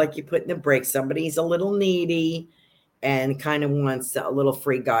feel like you're putting the brakes. Somebody's a little needy and kind of wants a little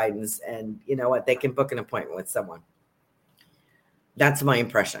free guidance, and you know what? They can book an appointment with someone. That's my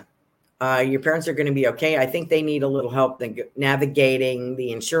impression. Your parents are going to be okay. I think they need a little help navigating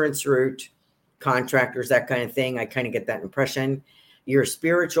the insurance route, contractors, that kind of thing. I kind of get that impression. Your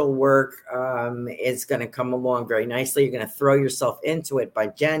spiritual work is going to come along very nicely. You're going to throw yourself into it by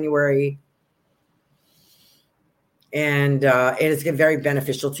January. And it's very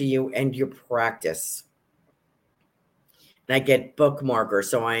beneficial to you and your practice. And I get bookmarker,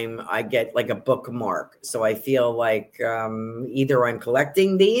 so I get like a bookmark. So I feel like either I'm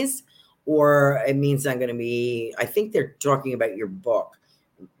collecting these, or it means I'm going to be. I think they're talking about your book,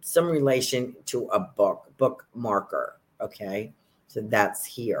 some relation to a bookmarker. Okay, so that's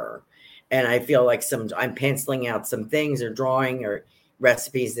here, and I feel like I'm penciling out some things or drawing or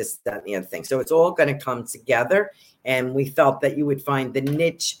recipes, this, that, and the other thing. So it's all going to come together, and we felt that you would find the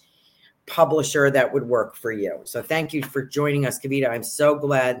niche publisher that would work for you. So thank you for joining us, Kavita. I'm so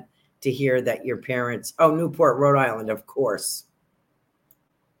glad to hear that your parents, Newport, Rhode Island, of course.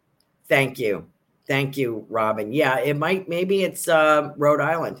 Thank you. Thank you, Robin. Yeah, maybe it's Rhode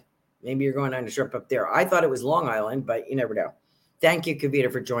Island. Maybe you're going on a trip up there. I thought it was Long Island, but you never know. Thank you,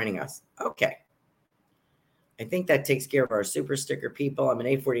 Kavita, for joining us. Okay. I think that takes care of our super sticker people. I'm an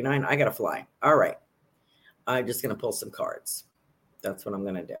 849. I got to fly. All right. I'm just going to pull some cards. That's what I'm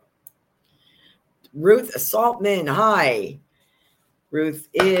going to do. Ruth Saltman. Hi. Ruth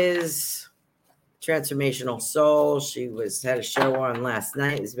is Transformational Soul. She had a show on last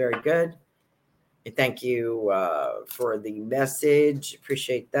night. It was very good. And thank you for the message.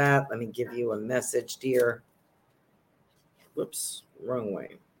 Appreciate that. Let me give you a message, dear. Whoops, wrong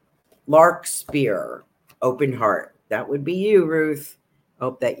way. Lark Spear, open heart. That would be you, Ruth.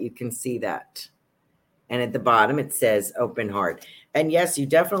 Hope that you can see that. And at the bottom, it says open heart. And yes, you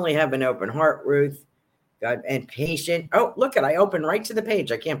definitely have an open heart, Ruth. God, and patient. Oh, look I opened right to the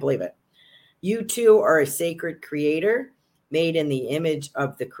page. I can't believe it. You too are a sacred creator, made in the image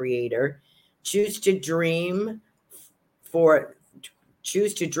of the creator. Choose to dream forth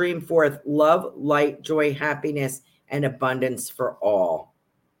love, light, joy, happiness, and abundance for all.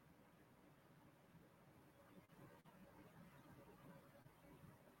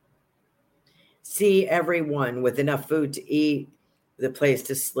 See everyone with enough food to eat, the place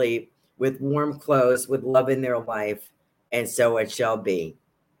to sleep, with warm clothes, with love in their life, and so it shall be.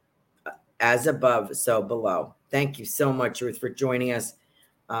 As above, so below. Thank you so much, Ruth, for joining us.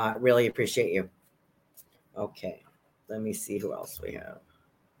 Really appreciate you. Okay, let me see who else we have.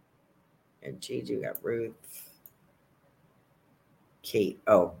 And Gigi, we got Ruth. Kate.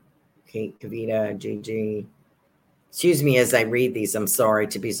 Oh, Kate, Kavita, Gigi. Excuse me as I read these. I'm sorry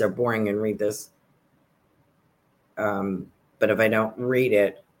to be so boring and read this. But if I don't read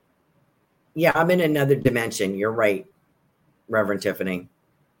it, yeah, I'm in another dimension. You're right, Reverend Tiffany.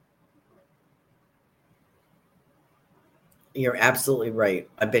 You're absolutely right.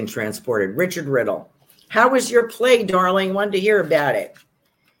 I've been transported. Richard Riddle. How was your play, darling? Wanted to hear about it.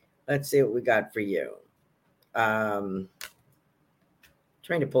 Let's see what we got for you. Trying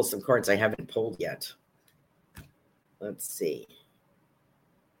to pull some cards I haven't pulled yet. Let's see.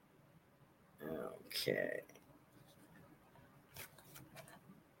 Okay.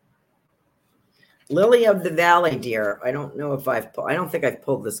 Lily of the Valley, dear. I don't know if I don't think I've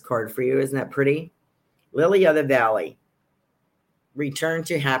pulled this card for you. Isn't that pretty? Lily of the Valley. Return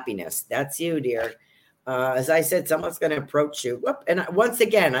to happiness. That's you, dear. As I said, someone's going to approach you. Whoop, and once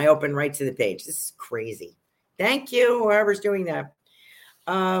again, I open right to the page. This is crazy. Thank you, whoever's doing that.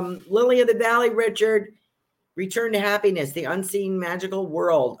 Lily of the Valley, Richard. Return to happiness. The unseen magical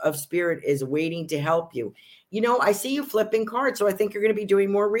world of spirit is waiting to help you. You know, I see you flipping cards, so I think you're going to be doing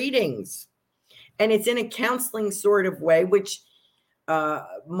more readings. And it's in a counseling sort of way, which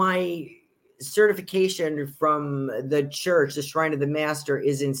my certification from the church, the Shrine of the Master,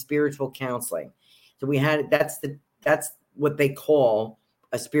 is in spiritual counseling. So that's what they call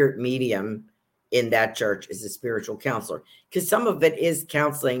a spirit medium in that church, is a spiritual counselor, because some of it is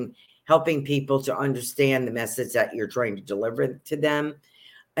counseling, helping people to understand the message that you're trying to deliver to them.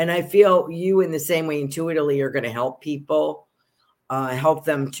 And I feel you, in the same way, intuitively, are going to help people, help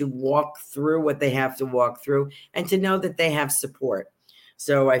them to walk through what they have to walk through and to know that they have support.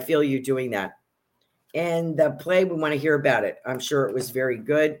 So I feel you doing that. And the play, we want to hear about it. I'm sure it was very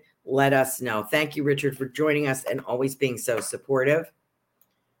good. Let us know. Thank you, Richard, for joining us and always being so supportive.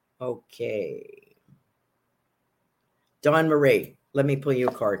 Okay. Dawn Marie, let me pull you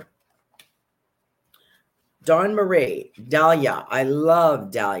a card. Dawn Marie, Dahlia. I love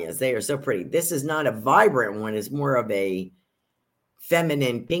dahlias. They are so pretty. This is not a vibrant one. It's more of a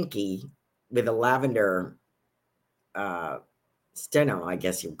feminine pinky with a lavender steno, I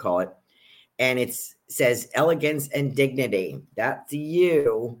guess you'd call it. And it says elegance and dignity. That's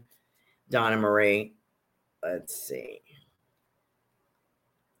you, Donna Marie. Let's see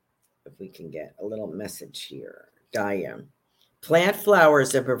if we can get a little message here. Gaia. Plant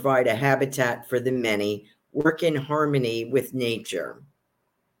flowers that provide a habitat for the many. Work in harmony with nature.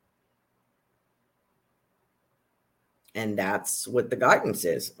 And that's what the guidance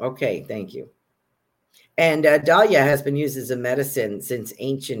is. Okay, thank you. And dahlia has been used as a medicine since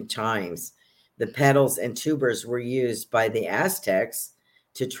ancient times. The petals and tubers were used by the Aztecs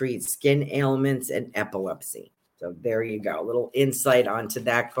to treat skin ailments and epilepsy. So there you go. A little insight onto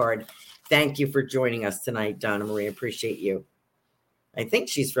that card. Thank you for joining us tonight, Donna Marie. Appreciate you. I think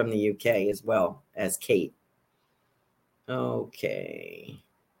she's from the UK as well as Kate. Okay.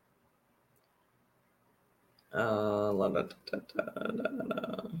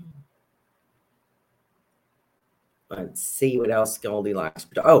 Let's see what else Goldilocks.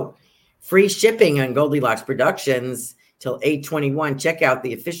 Oh, free shipping on Goldilocks Productions till 8/21. Check out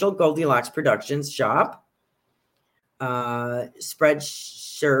the official Goldilocks Productions shop.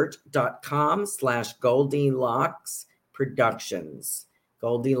 Spreadshirt.com/Goldilocks Productions.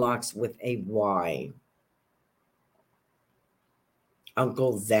 Goldilocks with a Y.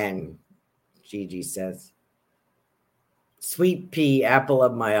 Uncle Zen, Gigi says. Sweet pea, apple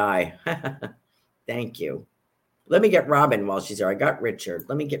of my eye. Thank you. Let me get Robin while she's there. I got Richard.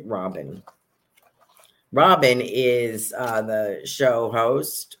 Let me get Robin. Robin is the show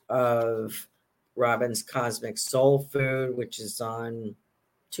host of Robin's Cosmic Soul Food, which is on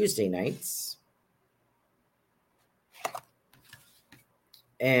Tuesday nights.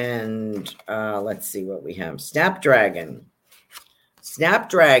 And let's see what we have. Snapdragon.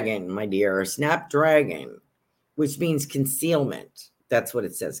 Snapdragon, my dear. Snapdragon, which means concealment. That's what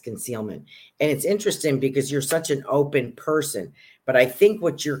it says, concealment. And it's interesting because you're such an open person. But I think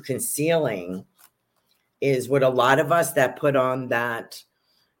what you're concealing is what a lot of us that put on that,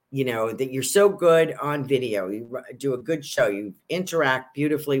 you know, that you're so good on video. You do a good show. You interact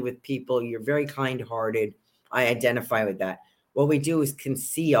beautifully with people. You're very kind-hearted. I identify with that. What we do is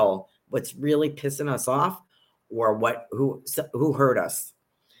conceal what's really pissing us off or who hurt us.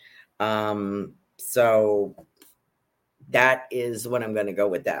 So that is what I'm going to go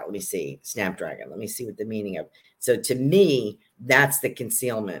with that. Let me see. Snapdragon. Let me see what the meaning of. So to me, that's the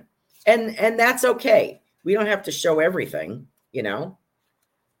concealment. And that's okay. We don't have to show everything, you know.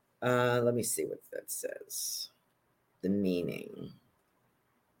 Let me see what that says. The meaning.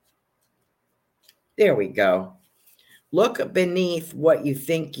 There we go. Look beneath what you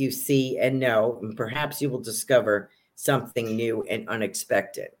think you see and know, and perhaps you will discover something new and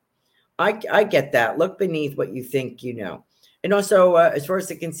unexpected. I get that. Look beneath what you think you know. And also, as far as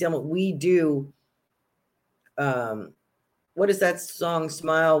the concealment, we do, what is that song?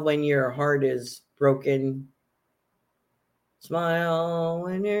 Smile when your heart is broken. Smile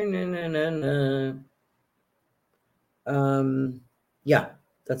when you're yeah,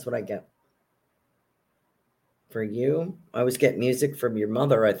 that's what I get. For you, I always get music from your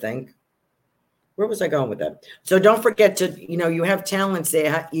mother, I think. Where was I going with that? So don't forget to, you know, you have talents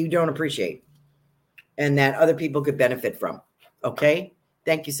that you don't appreciate and that other people could benefit from. Okay?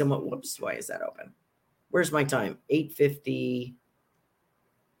 Thank you so much. Whoops, why is that open? Where's my time? 8:56.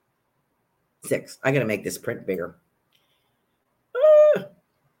 I got to make this print bigger.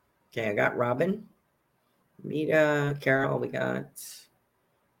 Okay, I got Robin. Mita, Carol, we got...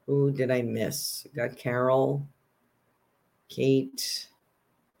 Who did I miss? I got Carol. Kate.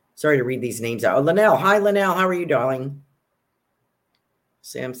 Sorry to read these names out. Oh, Linnell. Hi, Linnell. How are you, darling?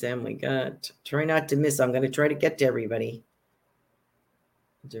 Sam, we got. Try not to miss. I'm going to try to get to everybody.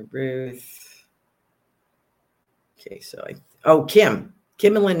 To Ruth. Okay, so Kim.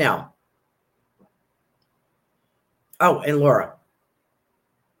 Kim and Linnell. Oh, and Laura.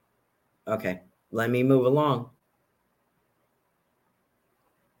 Okay, let me move along.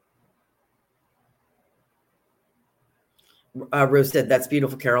 Rose said, that's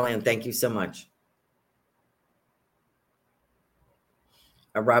beautiful, Carol Ann. Thank you so much.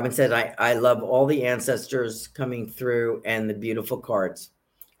 Robin said, I love all the ancestors coming through and the beautiful cards.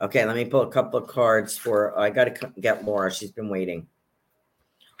 Okay, let me pull a couple of cards for, I got to get Laura. She's been waiting.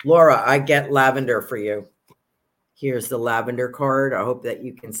 Laura, I get lavender for you. Here's the lavender card. I hope that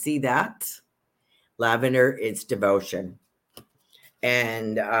you can see that. Lavender, it's devotion.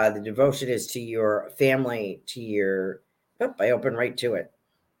 And the devotion is to your family, to your... Oh, I opened right to it.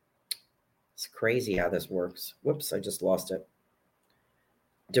 It's crazy how this works. Whoops, I just lost it.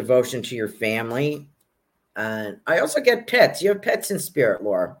 Devotion to your family. And I also get pets. You have pets in spirit,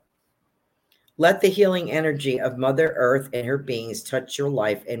 Laura. Let the healing energy of Mother Earth and her beings touch your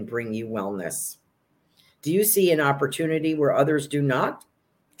life and bring you wellness. Do you see an opportunity where others do not?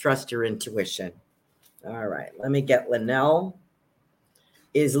 Trust your intuition. All right, let me get Linnell.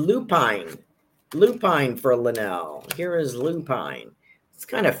 Is lupine. Lupine for Linnell. Here is lupine. It's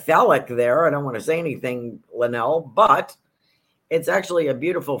kind of phallic there. I don't want to say anything, Linnell, but it's actually a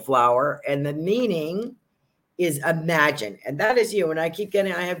beautiful flower. And the meaning is imagine. And that is you. And I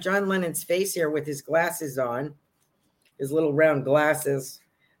have John Lennon's face here with his glasses on, his little round glasses.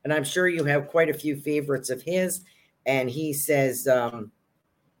 And I'm sure you have quite a few favorites of his. And he says, and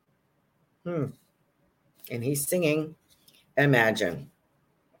he's singing Imagine.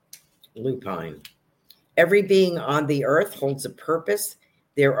 Lupine. Every being on the earth holds a purpose.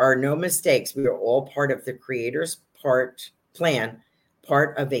 There are no mistakes. We are all part of the Creator's plan,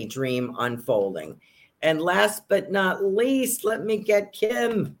 part of a dream unfolding. And last but not least, let me get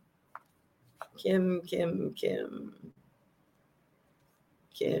Kim. Kim.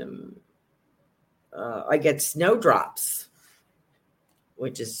 I get Snowdrops,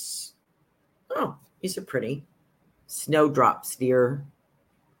 which is, these are pretty. Snowdrops, dear.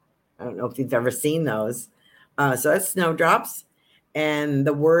 I don't know if you've ever seen those. So that's Snowdrops. And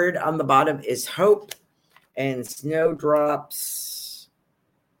the word on the bottom is hope. And Snowdrops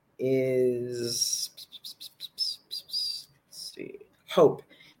is hope.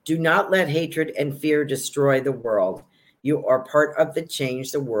 Do not let hatred and fear destroy the world. You are part of the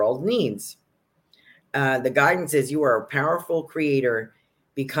change the world needs. The guidance is you are a powerful creator.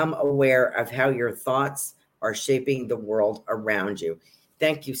 Become aware of how your thoughts are shaping the world around you.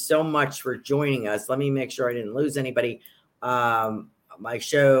 Thank you so much for joining us. Let me make sure I didn't lose anybody. My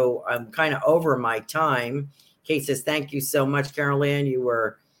show, I'm kind of over my time. Kate says, thank you so much, Carol Ann. You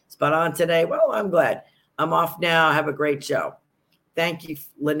were spot on today. Well, I'm glad. I'm off now. Have a great show. Thank you,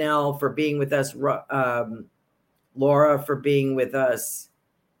 Linnell, for being with us. Laura, for being with us.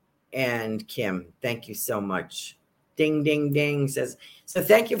 And Kim, thank you so much. Ding, ding, ding says. So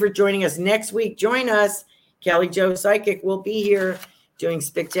thank you for joining us next week. Join us. Kelly Jo Psychic will be here doing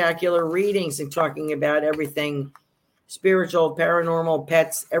spectacular readings and talking about everything spiritual, paranormal,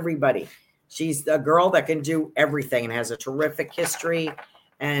 pets, everybody. She's a girl that can do everything and has a terrific history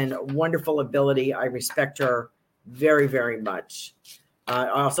and wonderful ability. I respect her very, very much. I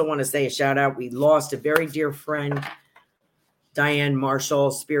also want to say a shout out. We lost a very dear friend, Diane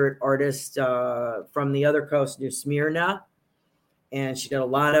Marshall, spirit artist from the other coast, New Smyrna. And she did a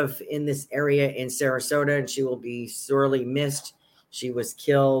lot of in this area in Sarasota, and she will be sorely missed. She was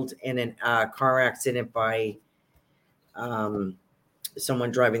killed in a car accident by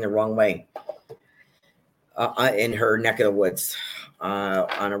someone driving the wrong way in her neck of the woods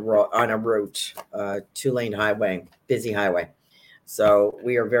on a route, 2-lane highway, busy highway. So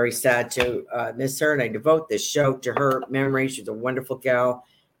we are very sad to miss her, and I devote this show to her memory. She's a wonderful gal,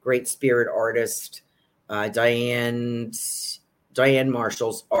 great spirit artist. Diane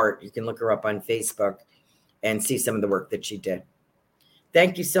Marshall's art. You can look her up on Facebook and see some of the work that she did.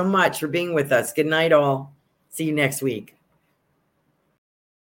 Thank you so much for being with us. Good night, all. See you next week.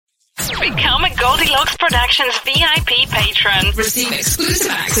 Become a Goldilocks Productions VIP patron. Receive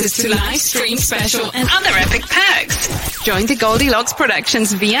exclusive access to live stream special and other epic perks. Join the Goldilocks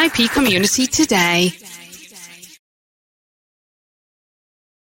Productions VIP community today.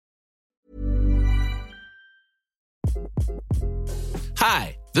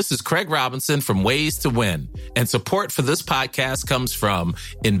 Hi, this is Craig Robinson from Ways to Win, and support for this podcast comes from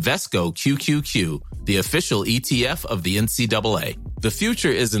Invesco QQQ, the official ETF of the NCAA. The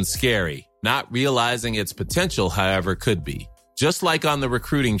future isn't scary. Not realizing its potential, however, could be. Just like on the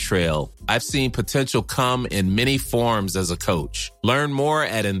recruiting trail, I've seen potential come in many forms as a coach. Learn more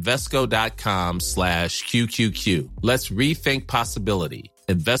at Invesco.com/QQQ. Let's rethink possibility.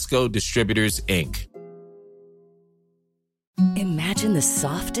 Invesco Distributors, Inc. Imagine the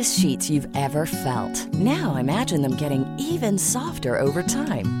softest sheets you've ever felt. Now imagine them getting even softer over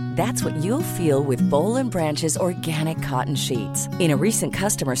time. That's what you'll feel with Boll & Branch's organic cotton sheets. In a recent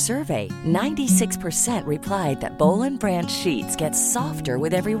customer survey, 96% replied that Boll & Branch sheets get softer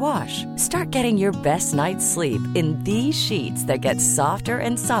with every wash. Start getting your best night's sleep in these sheets that get softer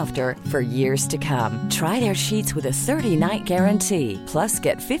and softer for years to come. Try their sheets with a 30-night guarantee. Plus,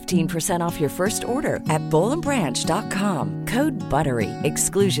 get 15% off your first order at BollandBranch.com. Code BUTTERY.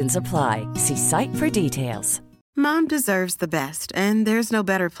 Exclusions apply. See site for details. Mom deserves the best, and there's no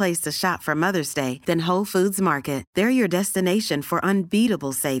better place to shop for Mother's Day than Whole Foods Market. They're your destination for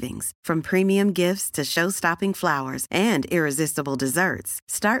unbeatable savings, from premium gifts to show-stopping flowers and irresistible desserts.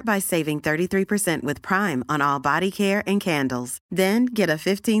 Start by saving 33% with Prime on all body care and candles. Then get a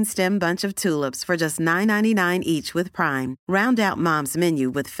 15-stem bunch of tulips for just $9.99 each with Prime. Round out Mom's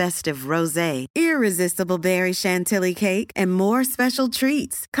menu with festive rosé, irresistible berry chantilly cake, and more special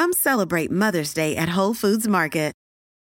treats. Come celebrate Mother's Day at Whole Foods Market.